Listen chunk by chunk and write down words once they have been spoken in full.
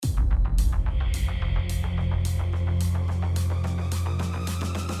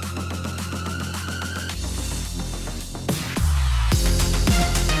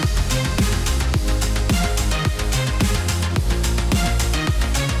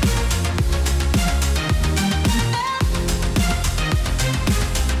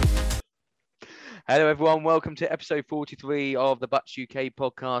Hello, everyone. Welcome to episode 43 of the Butts UK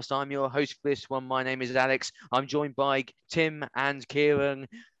podcast. I'm your host for this one. My name is Alex. I'm joined by Tim and Kieran.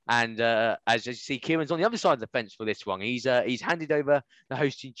 And as you see, Kieran's on the other side of the fence for this one. He's handed over the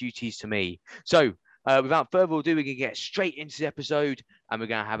hosting duties to me. So without further ado, we're going to get straight into the episode and we're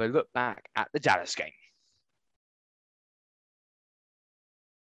going to have a look back at the Dallas game.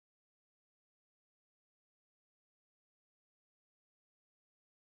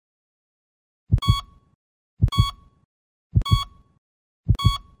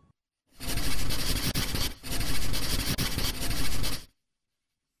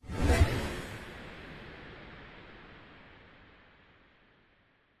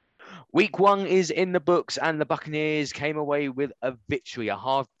 Week one is in the books and the Buccaneers came away with a victory, a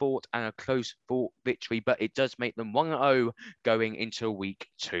hard-fought and a close-fought victory, but it does make them 1-0 going into week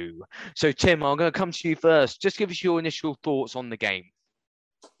two. So, Tim, I'm going to come to you first. Just give us your initial thoughts on the game.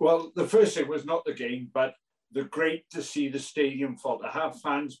 Well, the first thing was not the game, but the great to see the stadium full, to have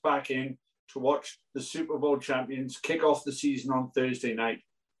fans back in to watch the Super Bowl champions kick off the season on Thursday night.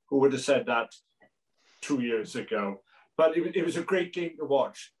 Who would have said that 2 years ago? But it was a great game to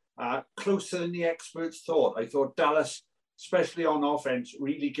watch. Closer than the experts thought. I thought Dallas, especially on offense,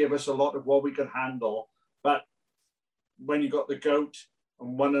 really gave us a lot of what we could handle. But when you got the GOAT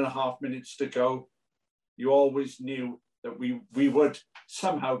and 1.5 minutes to go, you always knew that we would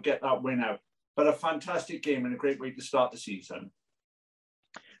somehow get that win out. But a fantastic game and a great way to start the season.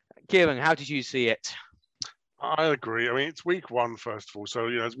 Kieran, how did you see it? I agree. I mean, it's week one, first of all. So,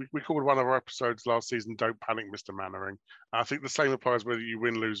 as we called one of our episodes last season, Don't Panic, Mr. Mannering. I think the same applies whether you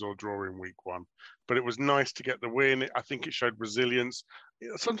win, lose, or draw in week one. But it was nice to get the win. I think it showed resilience.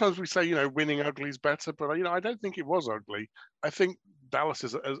 Sometimes we say, winning ugly is better, but, I don't think it was ugly. I think Dallas,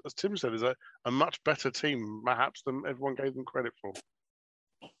 is, as Tim said, is a much better team, perhaps, than everyone gave them credit for.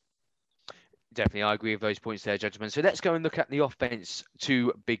 Definitely, I agree with those points there, gentlemen. So let's go and look at the offense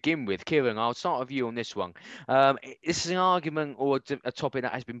to begin with. Kieran, I'll start with you on this one. This is an argument or a topic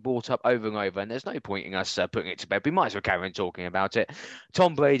that has been brought up over and over, and there's no point in us putting it to bed. We might as well carry on talking about it.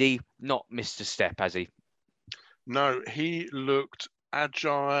 Tom Brady, not missed a step, has he? No, he looked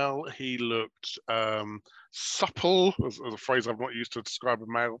agile. He looked supple, as a phrase I've not used to describe a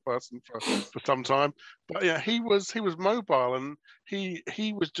male person for some time. But yeah, he was mobile and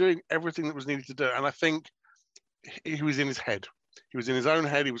he was doing everything that was needed to do. And I think he was in his head. He was in his own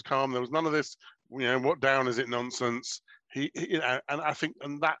head. He was calm. There was none of this, what down is it nonsense. And I think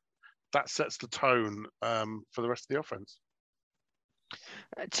that sets the tone for the rest of the offense.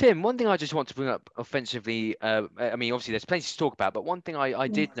 Tim, one thing I just want to bring up offensively, I mean, obviously there's plenty to talk about, but one thing I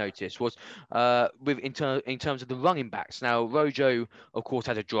did notice was in terms of the running backs. Now, Rojo, of course,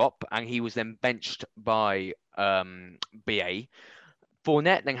 had a drop, and he was then benched by BA.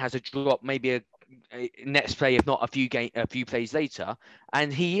 Fournette then has a drop, maybe a next play, if not a few plays later,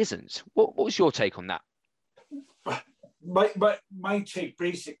 and he isn't. What was your take on that? My take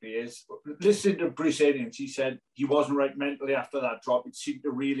basically is, listening to Bruce Arians, he said he wasn't right mentally after that drop. It seemed to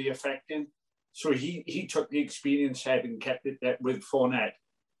really affect him. So he took the experience head and kept it with Fournette.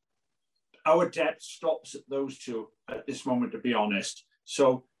 Our depth stops at those two at this moment, to be honest.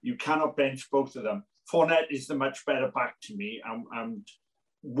 So you cannot bench both of them. Fournette is the much better back to me and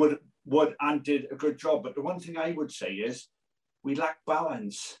did a good job. But the one thing I would say is we lack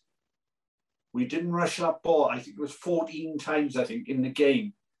balance. We didn't rush that ball. I think it was 14 times, in the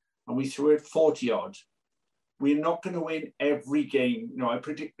game. And we threw it 40 odd. We're not going to win every game. I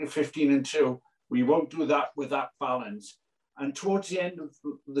predicted 15-2. We won't do that with that balance. And towards the end of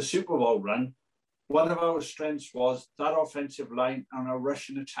the Super Bowl run, one of our strengths was that offensive line and our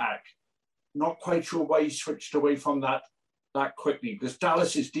Russian attack. Not quite sure why he switched away from that quickly, because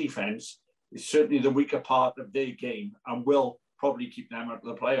Dallas's defense is certainly the weaker part of their game and will probably keep them out of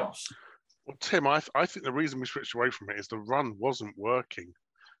the playoffs. Well, Tim, I think the reason we switched away from it is the run wasn't working.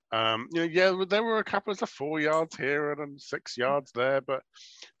 There were a couple of 4 yards here and 6 yards there, but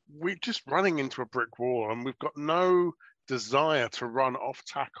we're just running into a brick wall, and we've got no desire to run off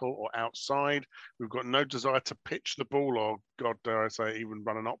tackle or outside. We've got no desire to pitch the ball, or God dare I say, even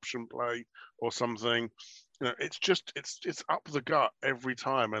run an option play or something. It's up the gut every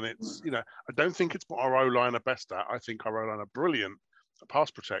time, and it's I don't think it's what our O-line are best at. I think our O-line are brilliant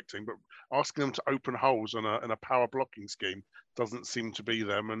pass protecting, but asking them to open holes in a power blocking scheme doesn't seem to be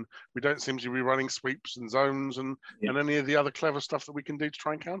them, and we don't seem to be running sweeps and zones and any of the other clever stuff that we can do to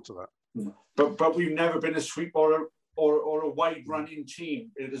try and counter that. But we've never been a sweep or a wide running team.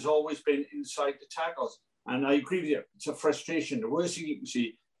 It has always been inside the tackles, and I agree with you. It's a frustration. The worst thing you can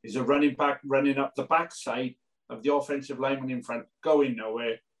see is a running back running up the backside of the offensive lineman in front, going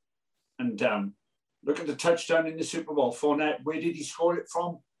nowhere and down. Look at the touchdown in the Super Bowl. Fournette, where did he score it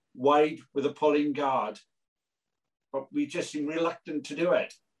from? Wide with a pulling guard. But we just seem reluctant to do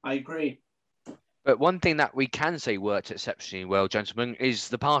it. I agree. But one thing that we can say worked exceptionally well, gentlemen, is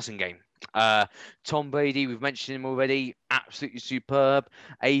the passing game. Tom Brady, we've mentioned him already, absolutely superb.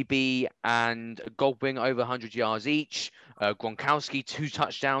 AB and Godwin over 100 yards each. Gronkowski, 2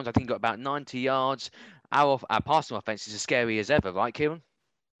 touchdowns. I think got about 90 yards. Our passing offense is as scary as ever, right, Kieran?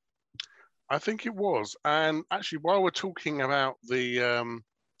 I think it was. And actually, while we're talking about the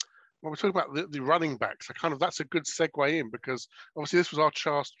running backs, that's a good segue in, because obviously this was our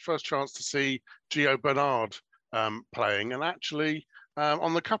first chance to see Gio Bernard playing, and actually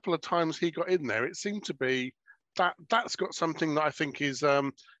on the couple of times he got in there, it seemed to be that's got something that I think is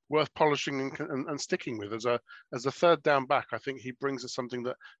worth polishing and sticking with as a third down back. I think he brings us something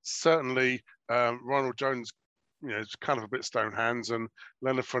that certainly Ronald Jones, it's kind of a bit stone hands, and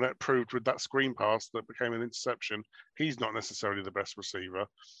Leonard Fournette proved with that screen pass that became an interception. He's not necessarily the best receiver.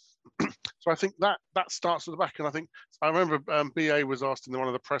 So I think that starts at the back. And I remember BA was asked in one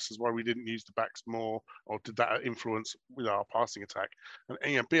of the pressers why we didn't use the backs more, or did that influence with our passing attack?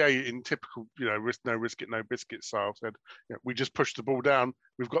 And BA, in typical risk no risk it no biscuit style, said, we just push the ball down.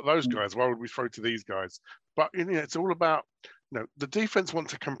 We've got those guys. Why would we throw to these guys? But it's all about the defense want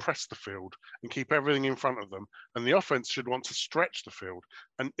to compress the field and keep everything in front of them, and the offense should want to stretch the field.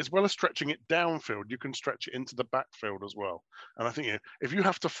 And as well as stretching it downfield, you can stretch it into the backfield as well. And I think if you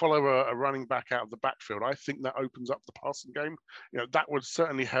have to follow a running back out of the backfield, I think that opens up the passing game. That would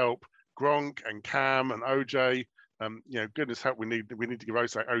certainly help Gronk and Cam and OJ. Goodness help, we need to give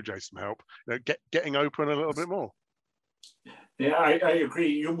OJ some help. Getting open a little bit more. Yeah, I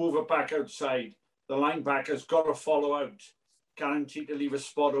agree. You move it back outside. The linebacker's got to follow out, guaranteed to leave a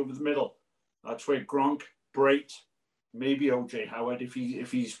spot over the middle. That's where Gronk, Brait, maybe OJ Howard, if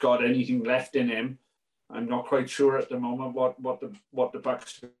he's got anything left in him. I'm not quite sure at the moment what the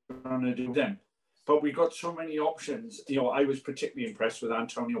Bucs are going to do with him. But we got so many options. I was particularly impressed with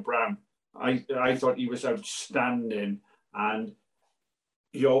Antonio Brown. I thought he was outstanding. And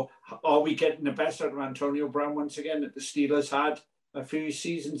are we getting the best out of Antonio Brown once again that the Steelers had a few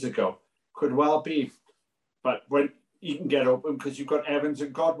seasons ago? Could well be. But when you can get open, because you've got Evans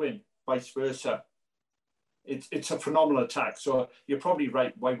and Godwin, vice versa. It's a phenomenal attack. So you're probably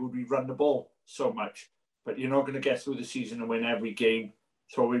right. Why would we run the ball so much? But you're not going to get through the season and win every game,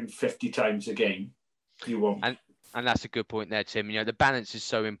 throwing 50 times a game. You won't. And that's a good point there, Tim. The balance is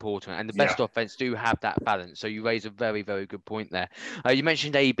so important, and the best offense do have that balance. So you raise a very, very good point there. You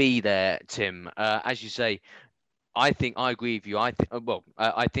mentioned AB there, Tim. As you say, I think I agree with you.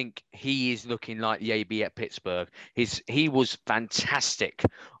 I think he is looking like the AB at Pittsburgh. He was fantastic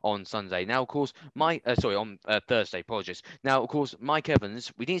on Sunday. Now, of course, on Thursday. Apologies. Now, of course, Mike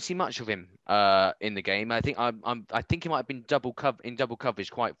Evans. We didn't see much of him in the game. I think he might have been double coverage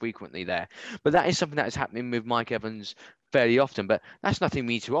quite frequently there. But that is something that is happening with Mike Evans fairly often. But that's nothing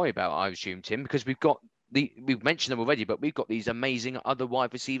we need to worry about, I assume, Tim, because we've mentioned them already, but we've got these amazing other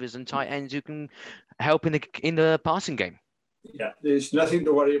wide receivers and tight ends who can help in the passing game. Yeah, there's nothing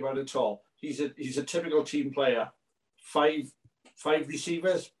to worry about at all. He's a typical team player. Five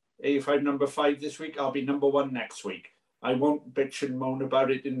receivers. If I'm number 5 this week, I'll be number 1 next week. I won't bitch and moan about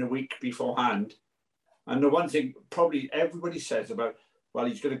it in the week beforehand. And the one thing probably everybody says about, well,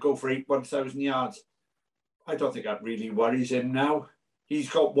 he's going to go for 1,000 yards. I don't think that really worries him now. He's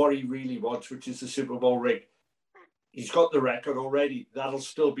got what he really wants, which is the Super Bowl ring. He's got the record already. That'll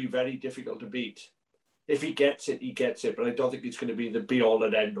still be very difficult to beat. If he gets it, he gets it. But I don't think it's going to be the be-all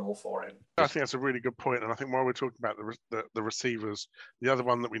and end-all for him. I think that's a really good point. And I think while we're talking about the receivers, the other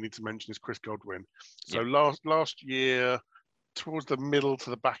one that we need to mention is Chris Godwin. So last year, towards the middle to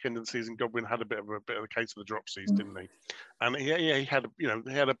the back end of the season, Godwin had a bit of the case of the dropsies, didn't he? And he had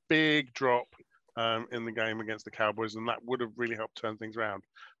a big drop in the game against the Cowboys, and that would have really helped turn things around.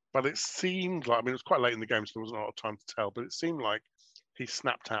 But it seemed like, it was quite late in the game, so there wasn't a lot of time to tell, but it seemed like he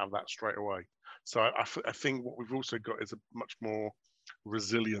snapped out of that straight away. So I think what we've also got is a much more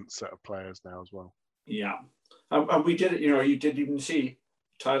resilient set of players now as well. Yeah. And we did it, you didn't even see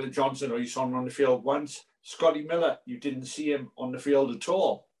Tyler Johnson, or you saw him on the field once. Scotty Miller, you didn't see him on the field at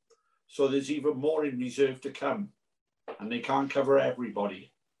all. So there's even more in reserve to come, and they can't cover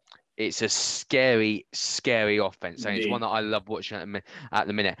everybody. It's a scary, scary offense, and it's one that I love watching at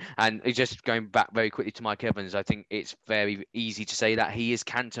the minute. And just going back very quickly to Mike Evans, I think it's very easy to say that he is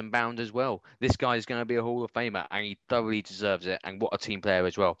Canton bound as well. This guy is going to be a Hall of Famer, and he thoroughly deserves it. And what a team player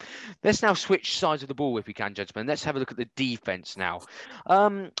as well. Let's now switch sides of the ball, if we can, gentlemen. Let's have a look at the defense now.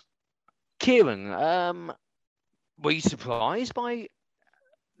 Kieran, were you surprised by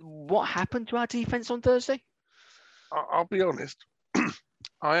what happened to our defense on Thursday? I'll be honest.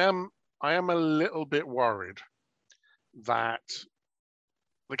 I am a little bit worried that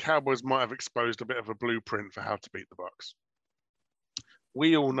the Cowboys might have exposed a bit of a blueprint for how to beat the Bucs.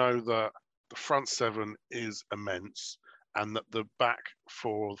 We all know that the front seven is immense, and that the back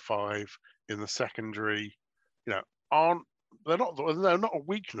 4 or 5 in the secondary, they're not a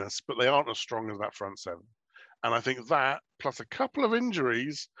weakness, but they aren't as strong as that front seven. And I think that, plus a couple of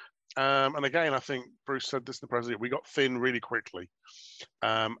injuries, and again, I think Bruce said this in the press, we got thin really quickly.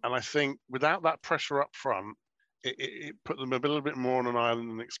 And I think without that pressure up front, it put them a little bit more on an island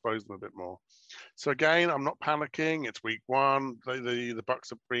and exposed them a bit more. So again, I'm not panicking. It's week 1. The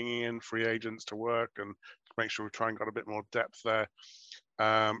Bucs are bringing in free agents to work and to make sure we try and got a bit more depth there.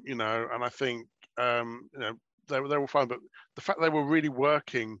 And I think they were fine, but the fact they were really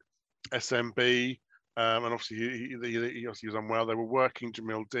working SMB. And obviously he obviously was unwell. They were working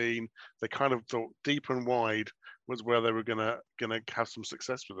Jamil Dean. They kind of thought deep and wide was where they were gonna have some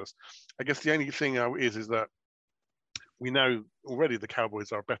success with us. I guess the only thing is that we know already the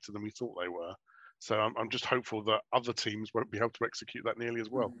Cowboys are better than we thought they were. So I'm just hopeful that other teams won't be able to execute that nearly as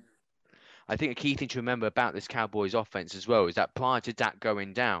well. I think a key thing to remember about this Cowboys offense as well is that prior to Dak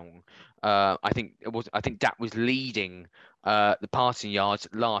going down, I think Dak was leading the passing yards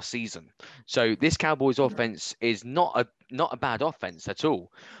last season. So this Cowboys offense is not a bad offense at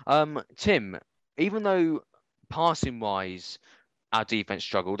all. Tim, even though passing wise our defense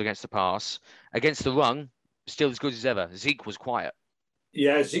struggled against the pass, against the run, still as good as ever. Zeke was quiet.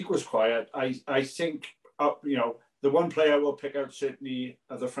 Yeah, Zeke was quiet. I think the one player I will pick out certainly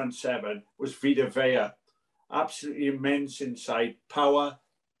of the front seven was Vita Vea. Absolutely immense inside, power,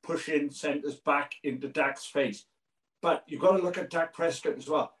 pushing centers back into Dak's face. But you've got to look at Dak Prescott as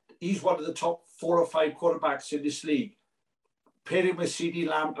well. He's one of the top 4 or 5 quarterbacks in this league. Pairing with CeeDee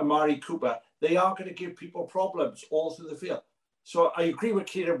Lamb, Amari Cooper, they are going to give people problems all through the field. So I agree with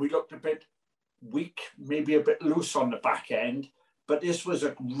Kieran. We looked a bit weak, maybe a bit loose on the back end, but this was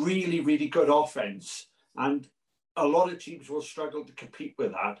a really, really good offense. And a lot of teams will struggle to compete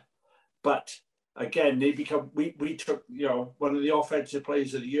with that. But again, we took, one of the offensive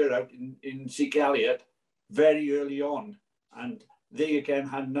players of the year out in Zeke Elliott very early on. And they again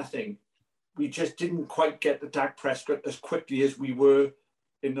had nothing. We just didn't quite get the Dak Prescott as quickly as we were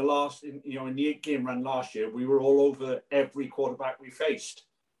in the 8-game run last year. We were all over every quarterback we faced.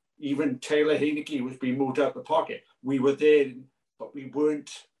 Even Taylor Heineke was being moved out the pocket. We were there, but we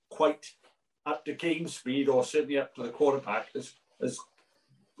weren't quite up to game speed, or certainly up to the quarterback as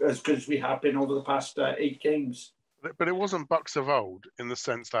good as we have been over the past 8 games. But it wasn't Bucs of old, in the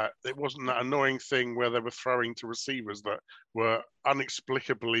sense that it wasn't that annoying thing where they were throwing to receivers that were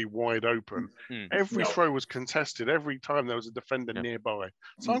inexplicably wide open. Every throw was contested. Every time there was a defender nearby.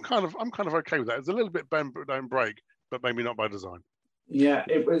 So I'm kind of okay with that. It's a little bit bend but don't break, but maybe not by design. Yeah,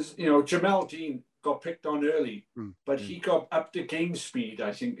 it was. Jamel Dean got picked on early, but he got up to game speed,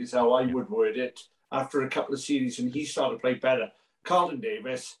 I think is how I would word it, after a couple of series, and he started to play better. Carlton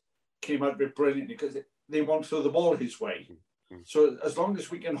Davis came out of it brilliantly because they won't throw the ball his way. So as long as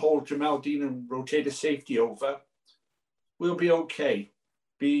we can hold Jamel Dean and rotate a safety over, we'll be okay.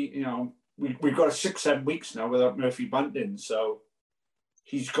 We've got 6-7 weeks now without Murphy Bunting, so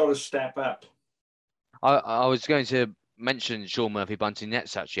he's got to step up. I was going to mention Sean Murphy Bunting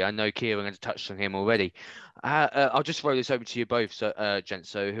next, actually. I know Kieran has touched on him already. I'll just throw this over to you both, gents.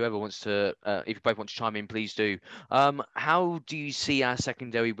 So whoever wants to, if you both want to chime in, please do. How do you see our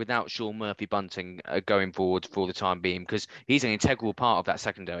secondary without Sean Murphy Bunting going forward for the time being? Because he's an integral part of that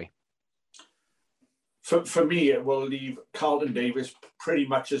secondary. For me, it will leave Carlton Davis pretty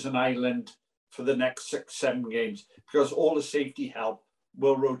much as an island for the next 6-7 games, because all the safety help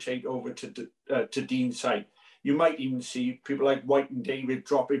will rotate over to Dean's side. You might even see people like White and David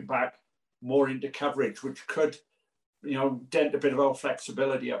dropping back more into coverage, which could, dent a bit of our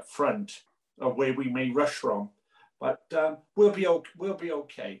flexibility up front of where we may rush from. But we'll be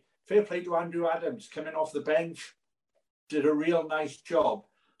okay. Fair play to Andrew Adams coming off the bench, did a real nice job.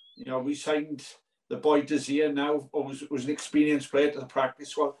 We signed the boy Desir now, was an experienced player to the practice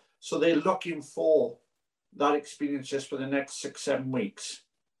squad. So they're looking for that experience just for the next 6-7 weeks.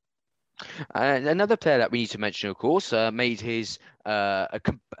 Another player that we need to mention, of course, made his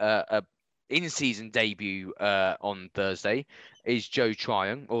in-season debut on Thursday, is Joe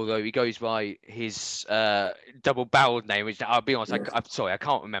Tryon, although he goes by his double-barreled name, which I'll be honest, I'm sorry, I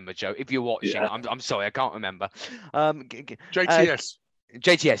can't remember, Joe. If you're watching, I'm sorry, I can't remember. JTS.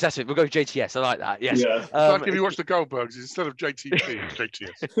 JTS, that's it. We'll go JTS. I like that. Yes. Yeah. It's like if you watch the Goldbergs, instead of JTP, it's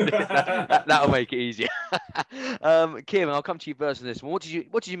JTS. That'll make it easier. Kieran, I'll come to you first on this one. What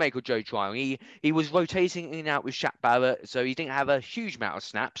did you make of Joe Tryon? He was rotating in and out with Shaq Barrett, so he didn't have a huge amount of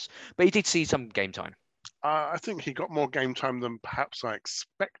snaps, but he did see some game time. I think he got more game time than perhaps I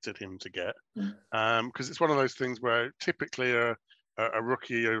expected him to get, because it's one of those things where typically a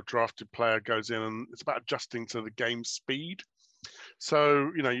rookie or drafted player goes in and it's about adjusting to the game speed.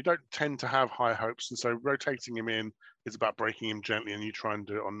 So, you don't tend to have high hopes. And so rotating him in is about breaking him gently, and you try and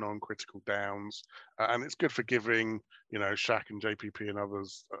do it on non-critical downs. And it's good for giving, Shaq and JPP and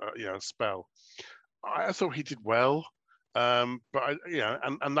others, a spell. I thought he did well. But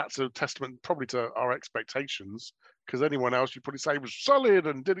and that's a testament probably to our expectations, because anyone else you'd probably say was solid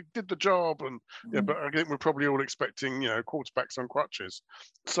and did the job, and but I think we're probably all expecting quarterbacks on crutches.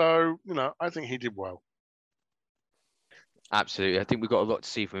 So I think he did well. Absolutely, I think we've got a lot to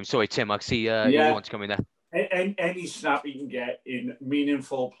see from him. Sorry, Tim, I see you want to come in there. Any snap he can get in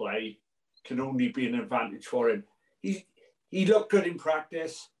meaningful play can only be an advantage for him. He looked good in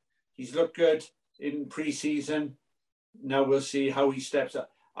practice. He's looked good in pre-season. Now we'll see how he steps up.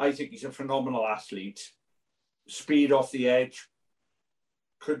 I think he's a phenomenal athlete. Speed off the edge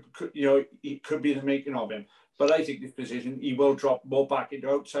it could be the making of him. But I think this position, he will drop more back into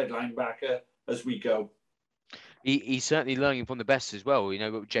outside linebacker as we go. He's certainly learning from the best as well.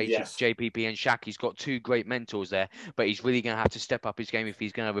 JPP and Shaq, he's got two great mentors there, but he's really going to have to step up his game if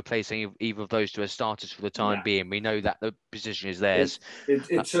he's going to replace either of those two as starters for the time being. We know that the position is theirs.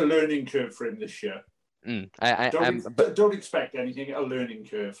 It's a learning curve for him this year. Don't expect anything, a learning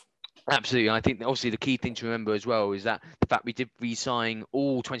curve. Absolutely. I think obviously the key thing to remember as well is that the fact we did re-sign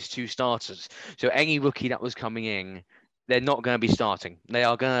all 22 starters. So any rookie that was coming in, they're not going to be starting. They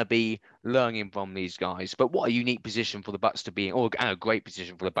are going to be learning from these guys. But what a unique position for the Bucs to be in, and a great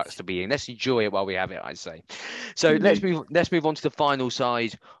position for the Bucs to be in. Let's enjoy it while we have it, I say. So let's move on to the final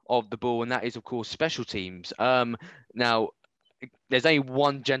side of the ball, and that is, of course, special teams. Now, there's only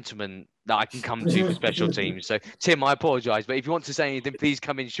one gentleman that I can come to for special teams. So, Tim, I apologise, but if you want to say anything, please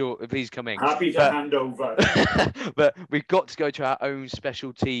come in short. Please come in. Happy to hand over. But we've got to go to our own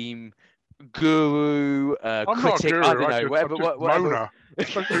special team guru, I'm critic. Not a guru, I don't know. Whatever.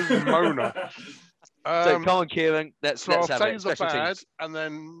 Mona. So come on, Kieran. Let's have it. Special bad, teams. And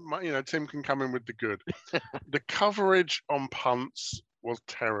then Tim can come in with the good. The coverage on punts was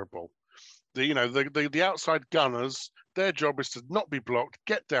terrible. The outside gunners, their job is to not be blocked,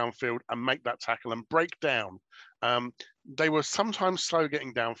 get downfield and make that tackle and break down. They were sometimes slow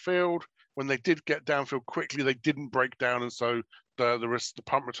getting downfield. When they did get downfield quickly, they didn't break down, and so the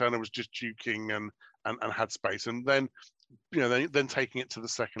punt returner was just juking and had space. And then then taking it to the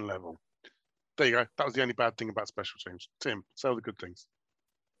second level. There you go. That was the only bad thing about special teams. Tim, say all the good things.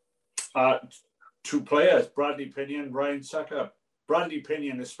 Two players, Bradley Pinion, Ryan Suckup. Bradley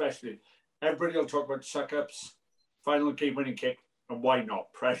Pinion especially. Everybody will talk about Suckups, final game-winning kick, and why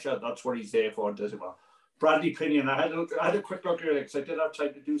not? Pressure, that's what he's there for, does it well. Bradley Pinion, I had a quick look at it because I did have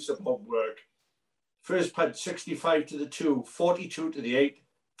time to do some homework. First punt, 65 to the 2, 42 to the 8,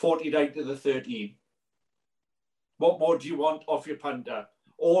 49 to the 13. What more do you want off your punter?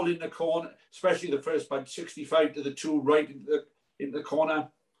 All in the corner, especially the first punt, 65 to the 2, right in the corner.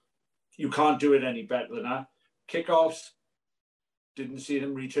 You can't do it any better than that. Kickoffs, didn't see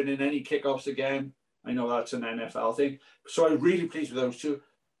them returning any kickoffs again. I know that's an NFL thing. So I'm really pleased with those two.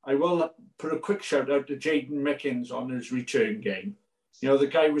 I will put a quick shout out to Jaden Mickens on his return game. The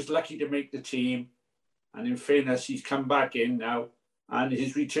guy was lucky to make the team. And in fairness, he's come back in now. And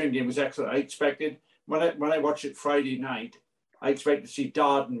his return game was excellent. I expected, when I watched it Friday night, I expected to see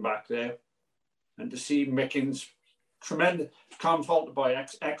Darden back there. And to see Mickens, tremendous, can't fault the boy,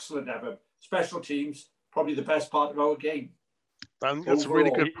 excellent ever. Special teams, probably the best part of our game. And that's overall a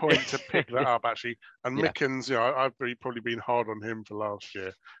really good point to pick that up, actually. And Mickens, I've probably been hard on him for last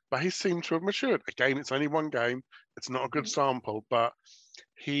year, but he seemed to have matured. Again, it's only one game. It's not a good sample, but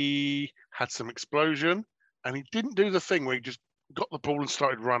he had some explosion, and he didn't do the thing where he just got the ball and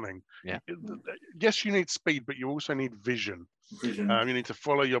started running. Yeah. Yes, you need speed, but you also need vision. You need to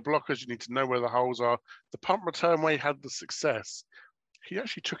follow your blockers. You need to know where the holes are. The punt return where he had the success, he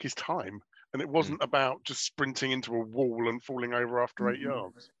actually took his time. And it wasn't about just sprinting into a wall and falling over after 8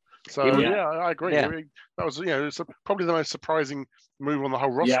 yards. So, I agree. Yeah. That was, it's probably the most surprising move on the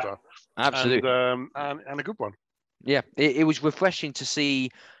whole roster. Yeah, absolutely. And a good one. Yeah, it was refreshing to see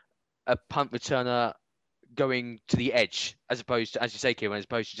a punt returner going to the edge, as opposed to, as you say, Kieran, as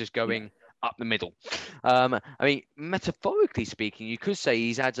opposed to just going up the middle. I mean, metaphorically speaking, you could say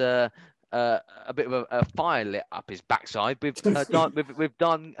he's had a a bit of a fire lit up his backside with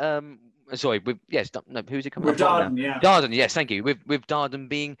Don. Sorry, no, who's it coming With up on Darden, now? yeah. Darden, yes, thank you. With Darden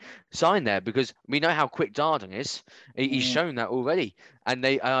being signed there, because we know how quick Darden is. He's shown that already, and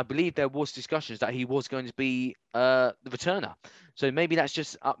I believe there was discussions that he was going to be the returner. So maybe that's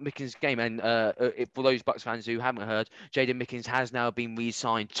just up Mickens' game. And for those Bucks fans who haven't heard, Jaden Mickens has now been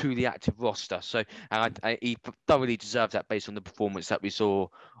re-signed to the active roster. So he thoroughly deserves that based on the performance that we saw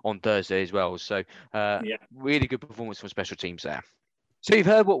on Thursday as well. So really good performance from special teams there. So you've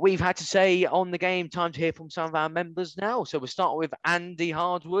heard what we've had to say on the game. Time to hear from some of our members now. So we'll start with Andy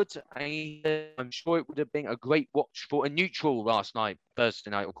Hardwood. I'm sure it would have been a great watch for a neutral last night,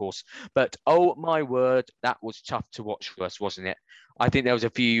 Thursday night, of course. But oh my word, that was tough to watch for us, wasn't it? I think there was a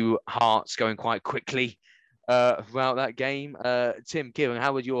few hearts going quite quickly throughout that game. Tim, Kieran,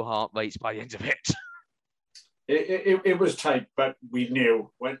 how were your heart rates by the end of it? It was tight, but we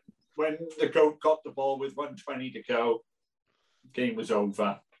knew when the GOAT got the ball with 1:20 to go, game was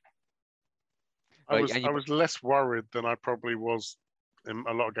over. I was less worried than I probably was in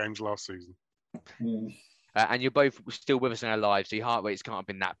a lot of games last season. And you're both still with us in our lives, so your heart rates can't have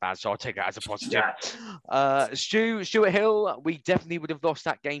been that bad. So I'll take that as a positive. Yeah. Stuart Hill, we definitely would have lost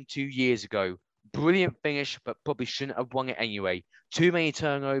that game 2 years ago. Brilliant finish, but probably shouldn't have won it anyway. Too many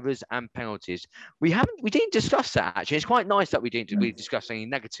turnovers and penalties. We didn't discuss that actually. It's quite nice that we didn't really discuss any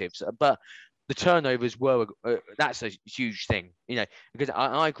negatives, but the turnovers were that's a huge thing, because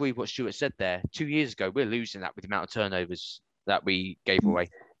I agree with what Stuart said there. 2 years ago, we're losing that with the amount of turnovers that we gave away.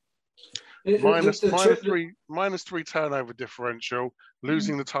 Minus three turnover differential,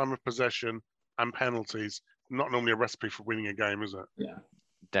 losing the time of possession and penalties. Not normally a recipe for winning a game, is it? Yeah,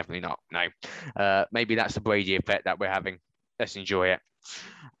 definitely not. No, maybe that's the Brady effect that we're having. Let's enjoy it.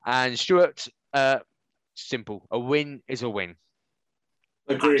 And Stuart, simple. A win is a win.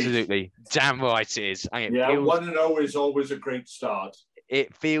 Agreed. Absolutely. Damn right it is. And 1-0 is always a great start.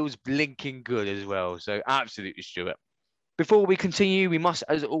 It feels blinking good as well. So absolutely, Stuart. Before we continue, we must,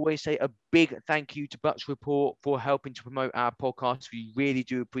 as always, say a big thank you to Bucks Report for helping to promote our podcast. We really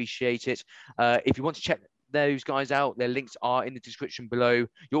do appreciate it. If you want to check those guys out, their links are in the description below.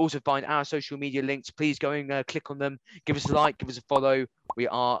 You'll also find our social media links. Please go and click on them. Give us a like, give us a follow. We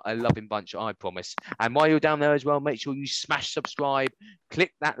are a loving bunch, I promise. And while you're down there as well, make sure you smash subscribe,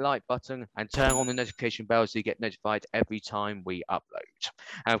 click that like button, and turn on the notification bell so you get notified every time we upload.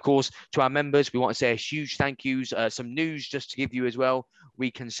 And of course, to our members, we want to say a huge thank yous. Some news just to give you as well. We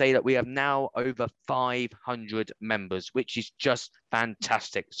can say that we have now over 500 members, which is just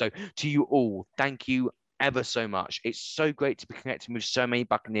fantastic. So to you all, thank you ever so much. It's so great to be connecting with so many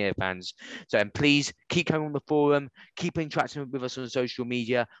Buccaneer fans. So and please keep coming on the forum, keep interacting with us on social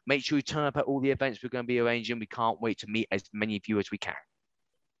media. Make sure you turn up at all the events we're going to be arranging. We can't wait to meet as many of you as we can.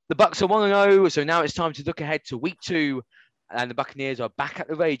 The Bucks are 1-0, so now it's time to look ahead to week 2, and the Buccaneers are back at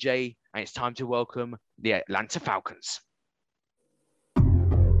the Ray J, and it's time to welcome the Atlanta Falcons.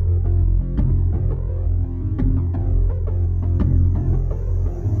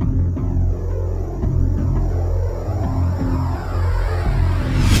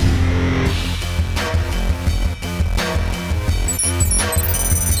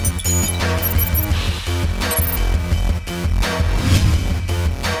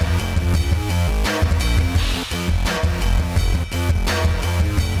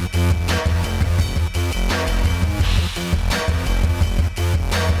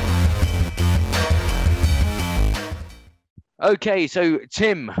 Okay, so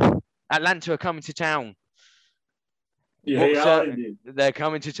Tim, Atlanta are coming to town. Yeah, they're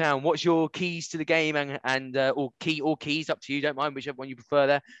coming to town. What's your keys to the game or keys up to you? Don't mind whichever one you prefer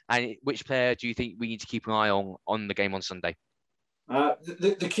there. And which player do you think we need to keep an eye on the game on Sunday?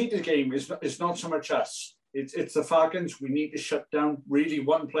 The key to the game is not so much us. It's the Falcons. We need to shut down really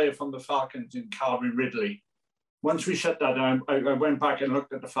one player from the Falcons in Calvin Ridley. Once we shut that down, I went back and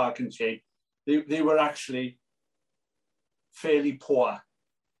looked at the Falcons game. They were actually fairly poor,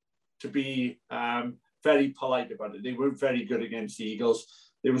 to be very polite about it. They weren't very good against the Eagles.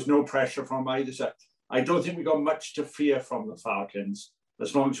 There was no pressure from either side. I don't think we got much to fear from the Falcons,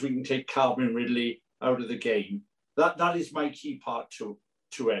 as long as we can take Calvin Ridley out of the game. That is my key part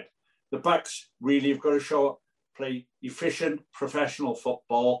to it. The Bucks really have got to play efficient, professional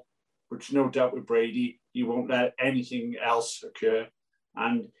football, which no doubt with Brady, he won't let anything else occur.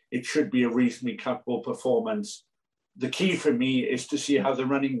 And it should be a reasonably comfortable performance. The key for me is to see how the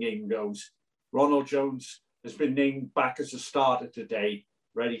running game goes. Ronald Jones has been named back as a starter today,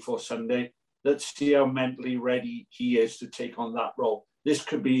 ready for Sunday. Let's see how mentally ready he is to take on that role. This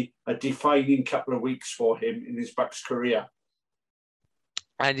could be a defining couple of weeks for him in his Bucks career.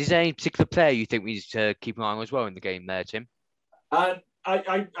 And is there any particular player you think we need to keep an eye on as well in the game there, Tim? And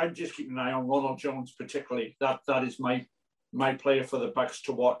I'm just keeping an eye on Ronald Jones particularly. That is my player for the Bucks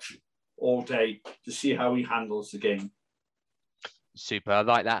to watch all day to see how he handles the game. Super, I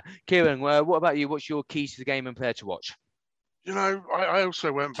like that. Kieran, what about you? What's your key to the game and player to watch? I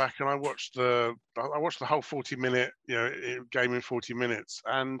also went back and I watched the whole 40-minute game in 40 minutes,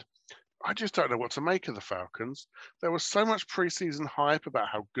 and I just don't know what to make of the Falcons. There was so much preseason hype about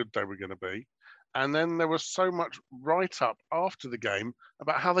how good they were going to be, and then there was so much write-up after the game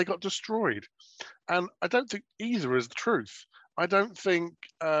about how they got destroyed. And I don't think either is the truth. I don't think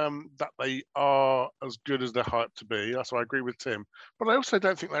that they are as good as they're hyped to be. So I agree with Tim. But I also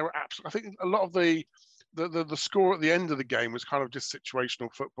don't think they were absolutely. I think a lot of the score at the end of the game was kind of just situational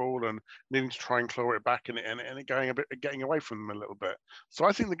football and needing to try and claw it back and it getting away from them a little bit. So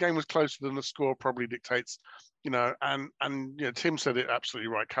I think the game was closer than the score probably dictates. And Tim said it absolutely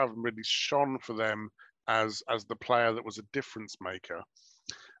right. Calvin Ridley shone for them as the player that was a difference maker.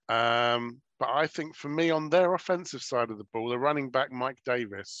 But I think for me, on their offensive side of the ball, the running back Mike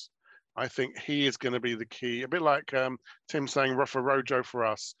Davis, I think he is going to be the key. A bit like Tim saying for Rojo for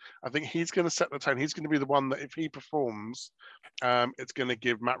us. I think he's going to set the tone. He's going to be the one that if he performs, it's going to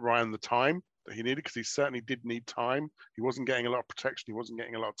give Matt Ryan the time that he needed, because he certainly did need time. He wasn't getting a lot of protection. He wasn't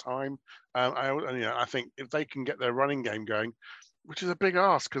getting a lot of time. I think if they can get their running game going, which is a big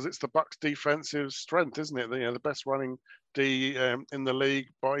ask because it's the Bucs' defensive strength, isn't it? The best running D in the league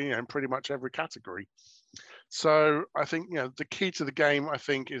by in pretty much every category. So I think the key to the game, I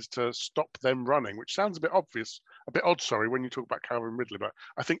think, is to stop them running, which sounds a bit odd, when you talk about Calvin Ridley, but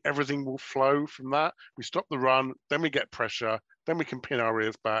I think everything will flow from that. We stop the run, then we get pressure, then we can pin our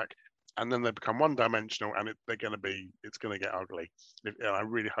ears back, and then they become one-dimensional, and it's going to get ugly. I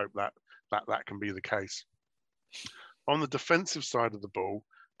really hope that can be the case. On the defensive side of the ball,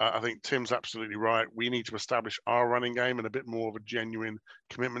 I think Tim's absolutely right. We need to establish our running game and a bit more of a genuine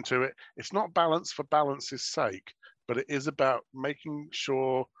commitment to it. It's not balance for balance's sake, but it is about making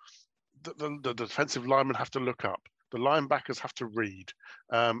sure that the defensive linemen have to look up. The linebackers have to read,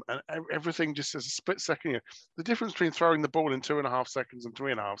 and everything just as a split second. The difference between throwing the ball in 2.5 seconds and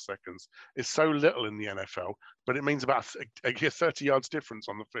 3.5 seconds is so little in the NFL, but it means about a 30 yards difference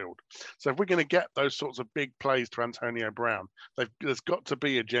on the field. So if we're going to get those sorts of big plays to Antonio Brown, there's got to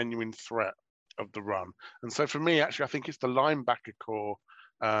be a genuine threat of the run. And so for me, actually, I think it's the linebacker core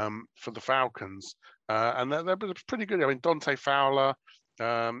for the Falcons, and they're pretty good. I mean, Dante Fowler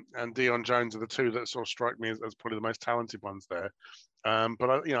and Deion Jones are the two that sort of strike me as probably the most talented ones there.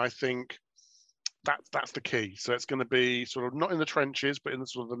 But I think that's the key. So it's going to be sort of not in the trenches, but in the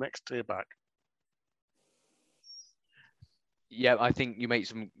sort of the next tier back. Yeah, I think you make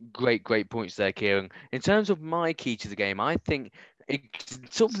some great points there, Kieran. In terms of my key to the game, I think it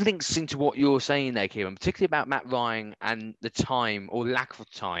sort of links into what you're saying there, Kieran, particularly about Matt Ryan and the time or lack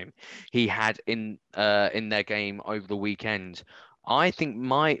of time he had in their game over the weekend. I think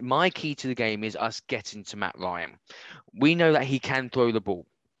my key to the game is us getting to Matt Ryan. We know that he can throw the ball.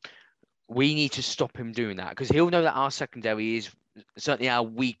 We need to stop him doing that because he'll know that our secondary is certainly our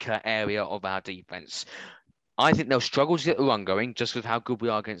weaker area of our defense. I think they'll struggle to get the run going just with how good we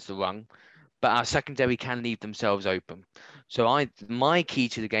are against the run, but our secondary can leave themselves open. So my key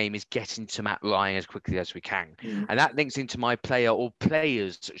to the game is getting to Matt Ryan as quickly as we can. And that links into my player or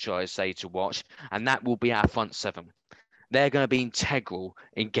players, shall I say, to watch, and that will be our front seven. They're going to be integral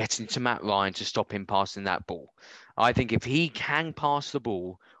in getting to Matt Ryan to stop him passing that ball. I think if he can pass the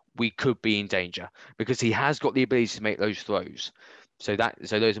ball, we could be in danger because he has got the ability to make those throws. So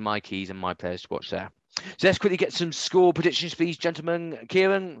those are my keys and my players to watch there. So let's quickly get some score predictions, please, gentlemen.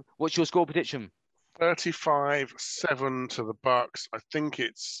 Kieran, what's your score prediction? 35-7 to the Bucs. I think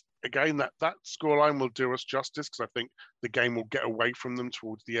it's, again, that scoreline will do us justice because I think the game will get away from them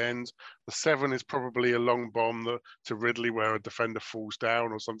towards the end. The 7 is probably a long bomb to Ridley where a defender falls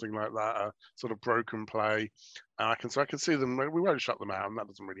down or something like that, a sort of broken play. I can see them. We won't shut them out, and that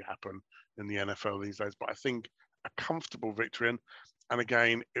doesn't really happen in the NFL these days. But I think a comfortable victory. And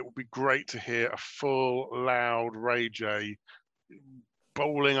again, it would be great to hear a full, loud Ray J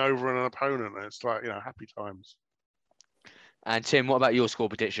bowling over an opponent. It's like, happy times. And Tim, what about your score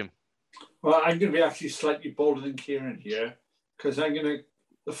prediction? Well, I'm going to be actually slightly bolder than Kieran here because the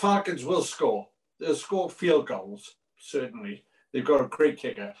Falcons will score. They'll score field goals, certainly. They've got a great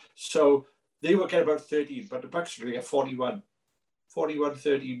kicker. So they will get about 13, but the Bucs are going to get 41.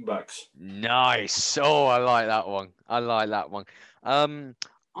 41-13 Bucs. Nice. Oh, I like that one. I'm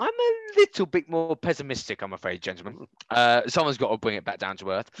a little bit more pessimistic, I'm afraid, gentlemen. Someone's got to bring it back down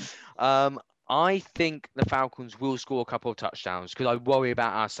to earth. I think the Falcons will score a couple of touchdowns because I worry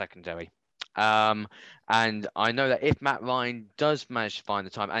about our secondary. And I know that if Matt Ryan does manage to find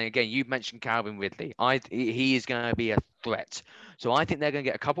the time, and again, you mentioned Calvin Ridley, he is going to be a threat. So I think they're going to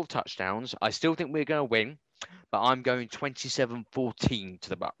get a couple of touchdowns. I still think we're going to win, but I'm going 27-14 to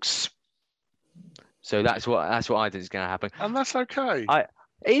the Bucks. So that's what I think is going to happen. And that's okay.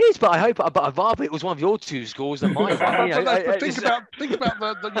 It is, but I'd rather it was one of your two scores than mine. But think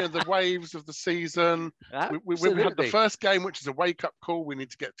about the waves of the season. We've had the first game, which is a wake-up call. We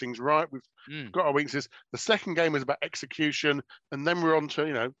need to get things right. We've got our weaknesses. The second game is about execution, and then we're on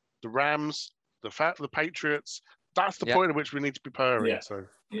to the Rams, the Patriots. That's the point at which we need to be purring. So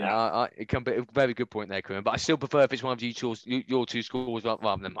it can be a very good point there, Kieran. But I still prefer if it's one of your two scores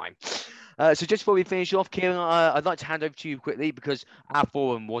rather than mine. So just before we finish off, Kieran, I'd like to hand over to you quickly because our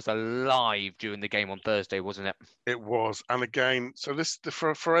forum was alive during the game on Thursday, wasn't it? It was. And again, so this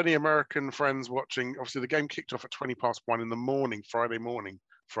for any American friends watching, obviously the game kicked off at 1:20 in the morning, Friday morning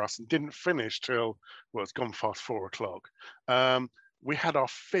for us, and didn't finish till, well, it's gone past 4 o'clock. We had our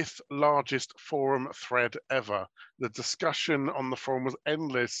 5th largest forum thread ever. The discussion on the forum was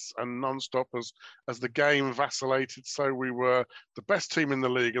endless and non-stop as the game vacillated. So we were the best team in the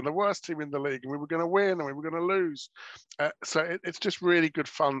league and the worst team in the league, and we were going to win and we were going to lose. So it's just really good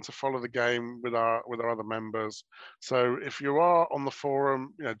fun to follow the game with our other members. So if you are on the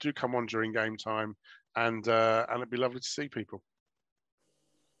forum, do come on during game time, and it'd be lovely to see people.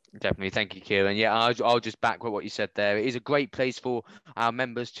 Definitely. Thank you, Kieran. Yeah, I'll just back what you said there. It is a great place for our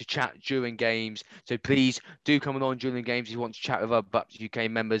members to chat during games. So please do come along during the games if you want to chat with our Bucks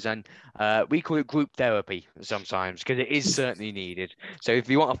UK members. And we call it group therapy sometimes because it is certainly needed. So if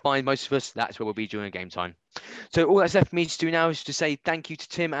you want to find most of us, that's where we'll be during game time. So all that's left for me to do now is to say thank you to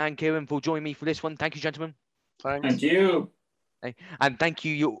Tim and Kieran for joining me for this one. Thank you, gentlemen. Thanks. Thank you. And thank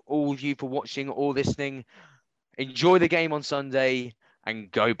you all of you for watching or listening. Enjoy the game on Sunday.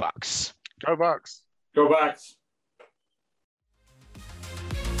 And go Bucks. Go Bucks. Go Bucks.